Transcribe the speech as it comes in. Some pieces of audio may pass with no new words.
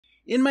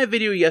In my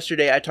video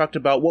yesterday, I talked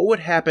about what would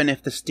happen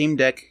if the Steam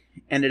Deck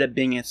ended up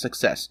being a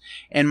success.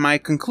 And my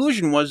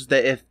conclusion was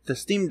that if the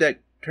Steam Deck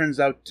turns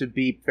out to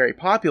be very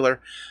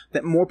popular,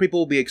 that more people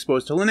will be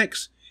exposed to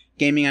Linux,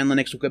 gaming on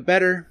Linux will get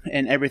better,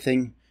 and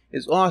everything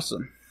is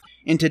awesome.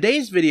 In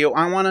today's video,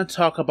 I want to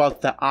talk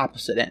about the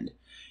opposite end.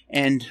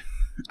 And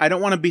I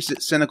don't want to be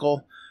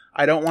cynical.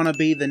 I don't want to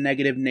be the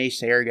negative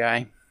naysayer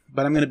guy,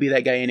 but I'm going to be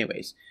that guy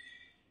anyways.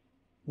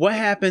 What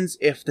happens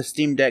if the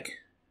Steam Deck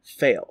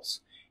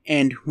fails?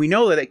 And we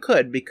know that it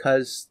could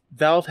because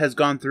Valve has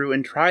gone through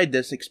and tried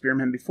this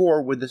experiment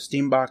before with the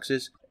Steam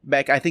boxes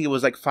back, I think it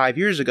was like 5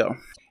 years ago.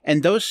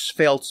 And those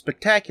failed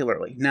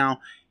spectacularly. Now,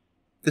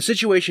 the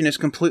situation is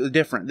completely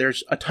different.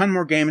 There's a ton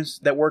more games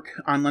that work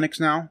on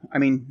Linux now. I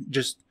mean,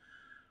 just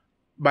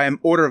by an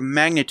order of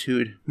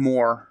magnitude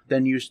more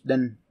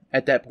than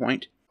at that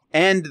point.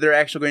 And they're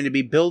actually going to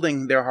be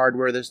building their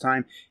hardware this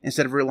time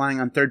instead of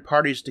relying on third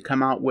parties to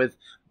come out with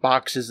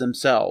boxes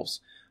themselves.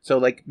 So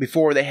like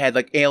before they had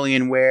like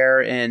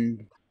Alienware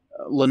and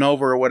Lenovo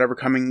or whatever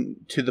coming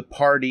to the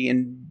party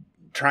and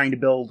trying to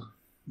build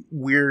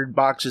weird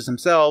boxes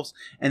themselves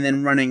and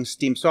then running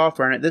Steam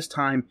software. And at this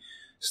time,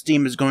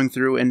 Steam is going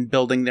through and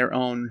building their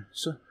own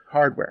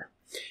hardware.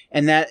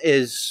 And that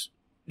is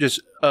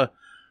just a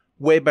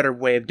way better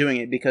way of doing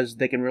it because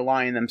they can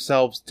rely on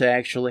themselves to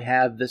actually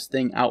have this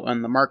thing out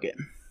on the market.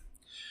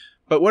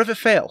 But what if it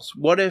fails?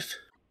 What if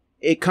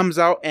it comes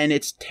out and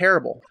it's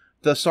terrible?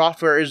 The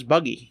software is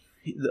buggy.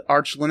 The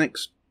Arch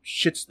Linux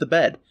shits the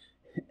bed.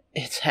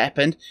 It's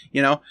happened,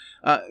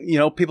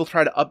 people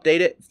try to update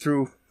it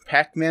through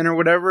Pac-Man or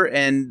whatever,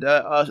 and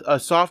a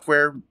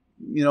software,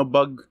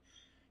 bug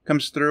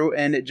comes through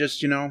and it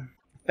just,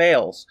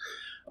 fails.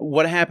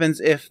 What happens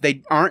if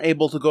they aren't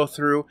able to go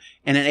through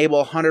and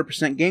enable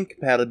 100% game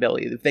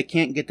compatibility? If they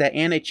can't get that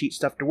anti-cheat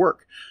stuff to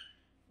work?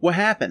 What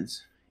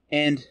happens?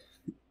 And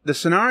the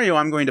scenario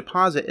I'm going to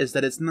posit is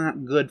that it's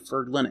not good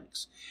for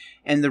Linux.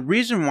 And the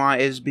reason why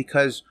is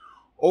because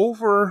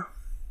over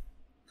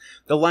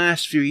the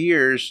last few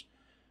years,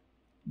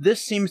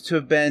 this seems to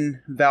have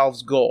been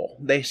Valve's goal.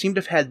 They seem to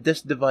have had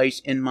this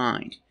device in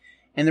mind.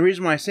 And the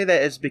reason why I say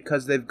that is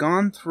because they've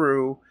gone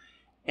through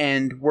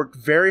and worked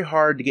very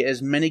hard to get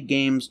as many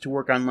games to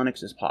work on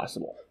Linux as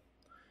possible.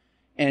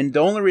 And the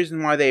only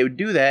reason why they would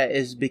do that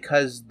is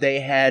because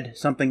they had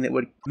something that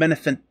would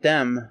benefit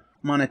them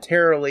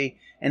monetarily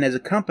and as a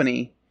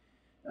company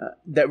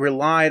that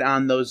relied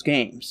on those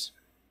games.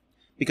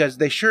 Because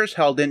they sure as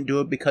hell didn't do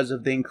it because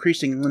of the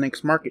increasing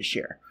Linux market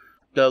share.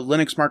 The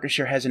Linux market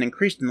share hasn't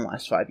increased in the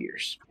last 5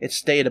 years. It's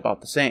stayed about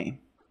the same,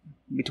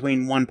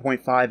 between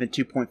 1.5 and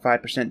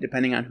 2.5%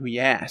 depending on who you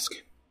ask.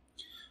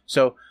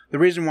 So the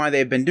reason why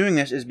they've been doing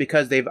this is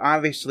because they've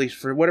obviously,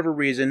 for whatever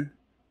reason,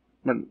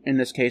 in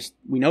this case,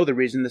 we know the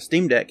reason, the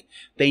Steam Deck,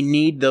 they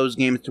need those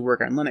games to work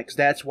on Linux.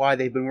 That's why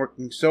they've been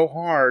working so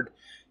hard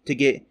to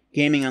get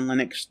gaming on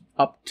Linux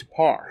up to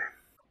par.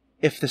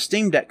 If the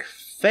Steam Deck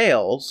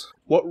fails,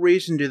 what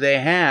reason do they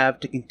have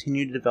to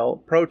continue to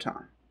develop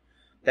Proton?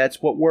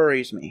 That's what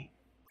worries me.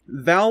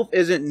 Valve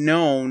isn't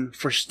known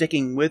for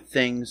sticking with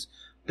things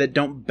that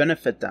don't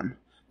benefit them.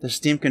 The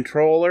Steam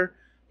controller,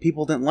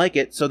 people didn't like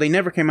it, so they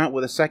never came out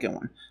with a second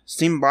one.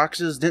 Steam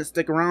boxes didn't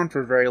stick around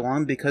for very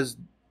long because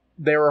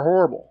they were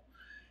horrible.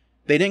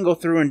 They didn't go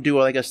through and do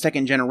like a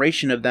second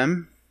generation of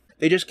them.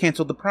 They just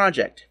canceled the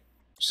project.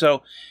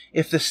 So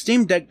if the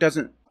Steam Deck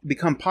doesn't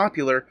become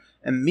popular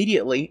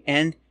immediately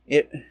and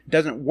it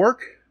doesn't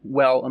work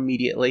well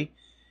immediately,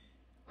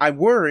 I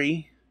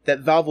worry that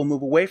Valve will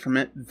move away from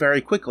it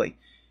very quickly.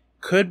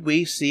 Could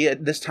we see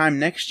at this time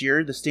next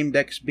year the Steam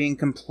Decks being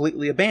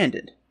completely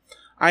abandoned?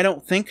 I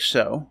don't think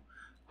so.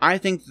 I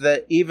think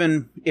that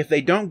even if they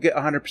don't get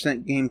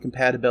 100% game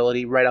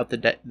compatibility right out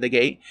the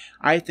gate,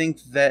 I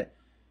think that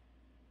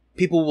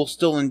people will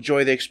still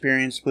enjoy the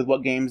experience with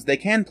what games they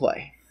can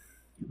play.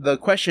 The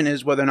question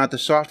is whether or not the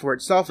software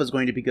itself is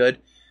going to be good,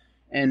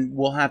 and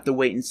we'll have to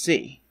wait and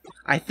see.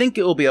 I think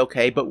it will be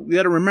okay, but we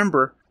got to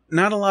remember,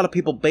 not a lot of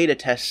people beta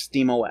test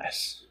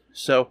SteamOS.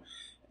 So,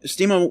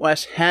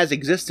 SteamOS has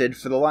existed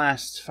for the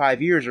last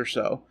 5 years or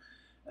so,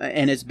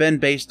 and it's been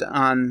based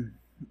on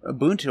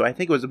Ubuntu. I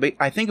think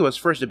it was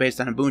first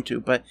based on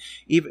Ubuntu, but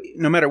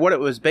no matter what it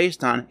was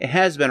based on, it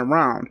has been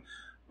around.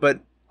 But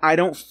I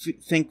don't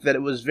think that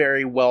it was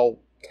very well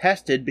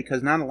tested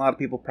because not a lot of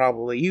people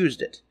probably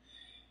used it.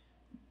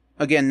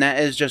 Again, that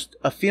is just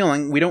a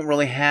feeling. We don't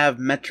really have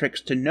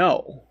metrics to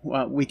know.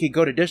 We could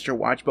go to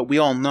DistroWatch, but we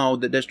all know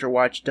that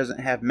DistroWatch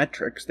doesn't have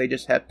metrics. They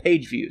just have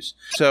page views.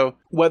 So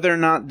whether or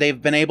not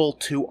they've been able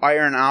to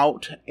iron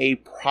out a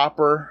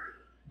proper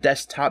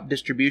desktop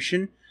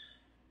distribution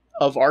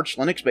of Arch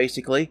Linux,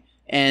 basically,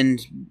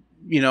 and,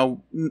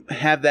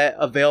 have that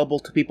available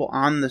to people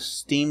on the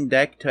Steam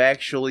Deck to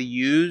actually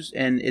use,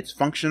 and it's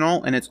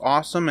functional, and it's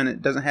awesome, and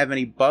it doesn't have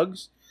any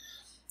bugs,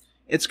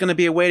 it's going to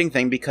be a waiting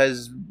thing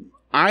because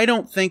I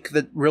don't think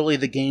that really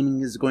the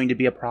gaming is going to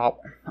be a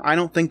problem. I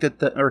don't think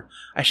that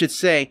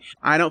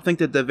I don't think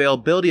that the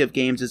availability of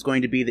games is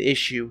going to be the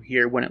issue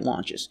here when it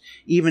launches,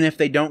 even if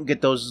they don't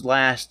get those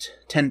last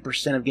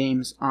 10% of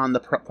games on the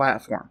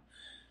platform.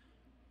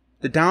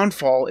 The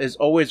downfall is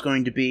always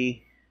going to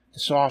be the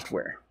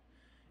software.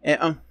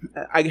 And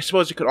I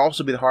suppose it could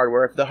also be the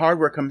hardware. If the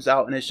hardware comes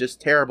out and it's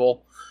just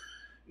terrible,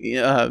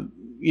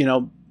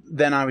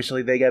 then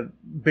obviously they have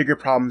bigger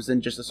problems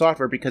than just the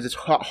software, because it's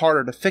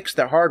harder to fix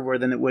that hardware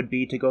than it would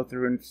be to go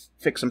through and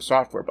fix some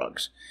software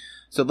bugs.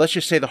 So let's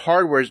just say the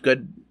hardware is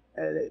good.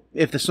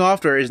 If the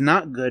software is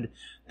not good,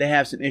 they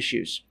have some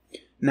issues.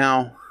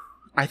 Now,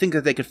 I think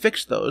that they could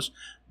fix those,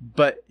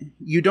 but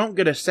you don't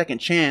get a second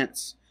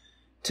chance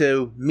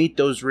to meet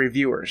those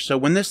reviewers. So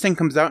when this thing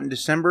comes out in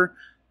December,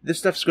 this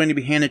stuff's going to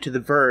be handed to The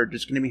Verge,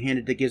 it's going to be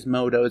handed to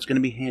Gizmodo, it's going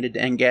to be handed to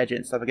Engadget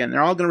and stuff again.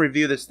 They're all going to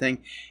review this thing,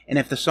 and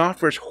if the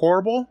software's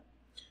horrible,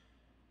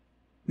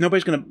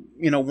 nobody's going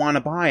to, want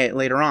to buy it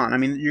later on. I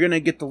mean, you're going to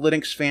get the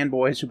Linux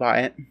fanboys who buy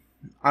it.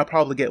 I'll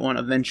probably get one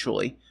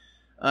eventually,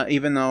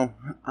 even though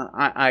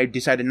I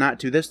decided not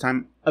to this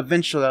time.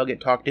 Eventually I'll get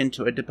talked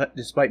into it,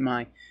 despite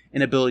my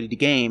inability to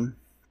game.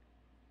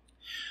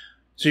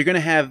 So you're going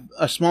to have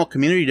a small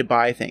community to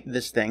buy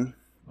this thing,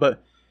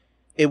 but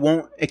it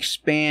won't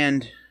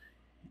expand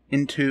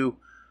into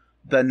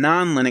the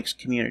non-Linux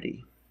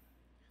community,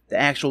 the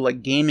actual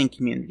gaming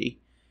community,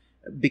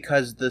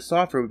 because the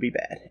software would be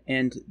bad,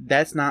 and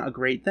that's not a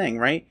great thing,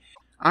 right?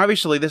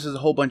 Obviously, this is a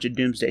whole bunch of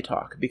doomsday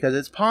talk, because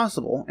it's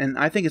possible, and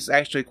I think it's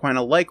actually quite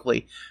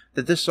likely,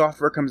 that this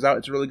software comes out,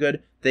 it's really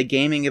good. The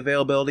gaming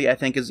availability, I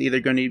think, is either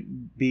going to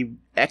be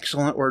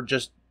excellent or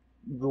just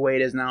the way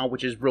it is now,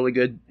 which is really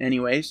good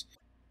anyways.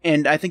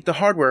 And I think the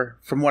hardware,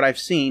 from what I've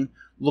seen,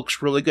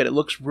 looks really good. It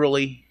looks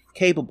really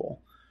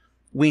capable.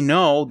 We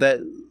know that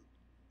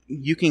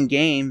you can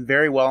game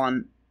very well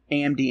on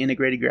AMD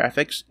integrated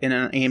graphics and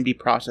on AMD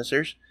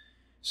processors.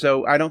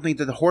 So I don't think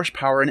that the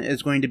horsepower in it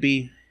is going to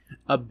be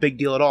a big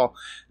deal at all.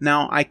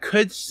 Now, I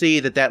could see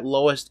that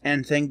lowest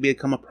end thing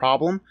become a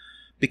problem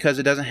because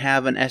it doesn't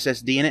have an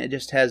SSD in it. It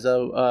just has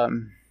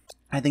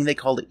I think they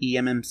called it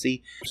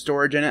eMMC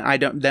storage in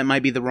it. That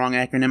might be the wrong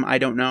acronym. I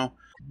don't know.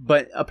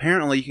 But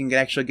apparently you can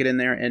actually get in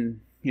there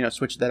and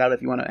switch that out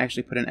if you want to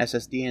actually put an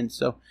SSD in.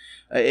 So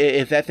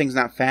if that thing's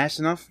not fast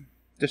enough,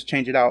 just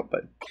change it out.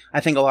 But I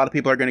think a lot of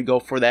people are going to go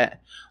for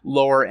that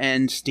lower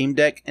end Steam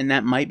Deck, and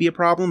that might be a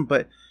problem.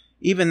 But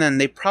even then,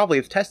 they probably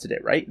have tested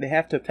it, right? They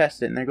have to have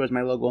tested it. And there goes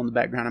my logo in the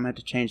background. I'm going to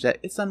have to change that.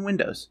 It's on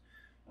Windows.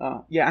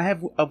 Yeah, I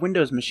have a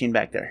Windows machine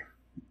back there.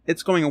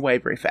 It's going away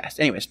very fast.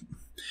 Anyways,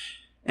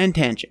 and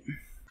tangent.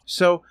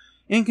 So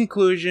in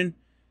conclusion,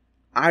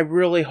 I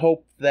really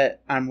hope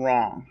that I'm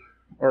wrong,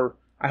 or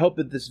I hope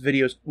that this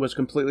video was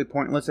completely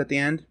pointless at the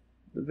end.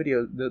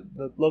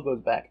 The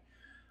logo's back.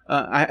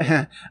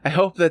 I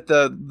hope that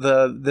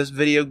this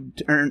video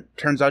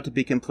turns out to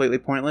be completely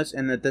pointless,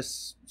 and that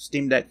this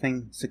Steam Deck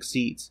thing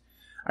succeeds.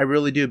 I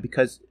really do,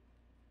 because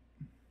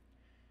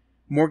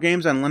more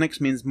games on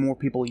Linux means more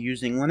people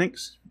using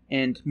Linux,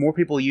 and more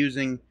people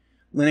using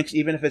Linux,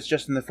 even if it's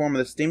just in the form of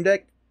the Steam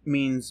Deck,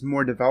 means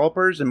more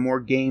developers and more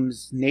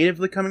games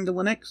natively coming to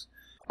Linux.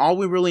 All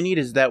we really need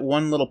is that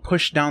one little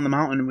push down the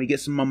mountain and we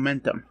get some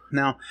momentum.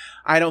 Now,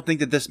 I don't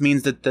think that this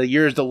means that the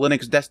years the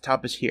Linux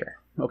desktop is here.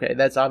 Okay,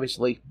 that's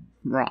obviously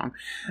wrong.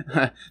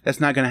 That's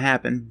not going to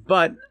happen.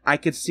 But I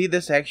could see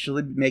this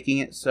actually making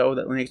it so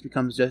that Linux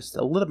becomes just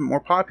a little bit more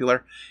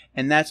popular,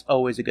 and that's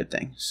always a good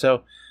thing.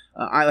 So,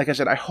 like I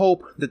said, I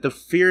hope that the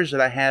fears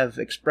that I have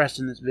expressed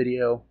in this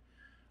video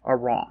are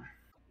wrong.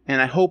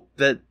 And I hope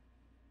that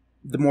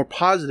the more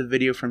positive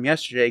video from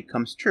yesterday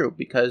comes true,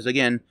 because,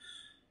 again,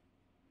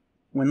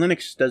 when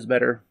Linux does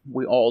better,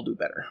 we all do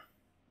better.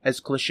 As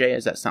cliche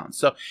as that sounds.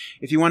 So,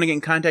 if you want to get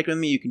in contact with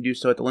me, you can do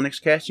so at the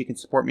LinuxCast. You can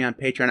support me on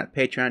Patreon at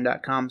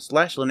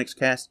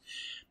patreon.com/LinuxCast.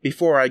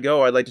 Before I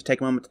go, I'd like to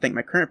take a moment to thank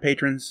my current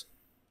patrons: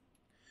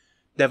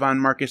 Devon,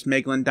 Marcus,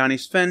 Maeglin, Donnie,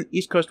 Sven,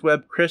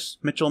 EastCoastWeb, Chris,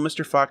 Mitchel,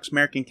 Mr. Fox,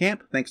 Marek, and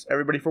Camp. Thanks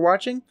everybody for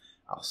watching.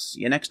 I'll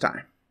see you next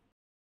time.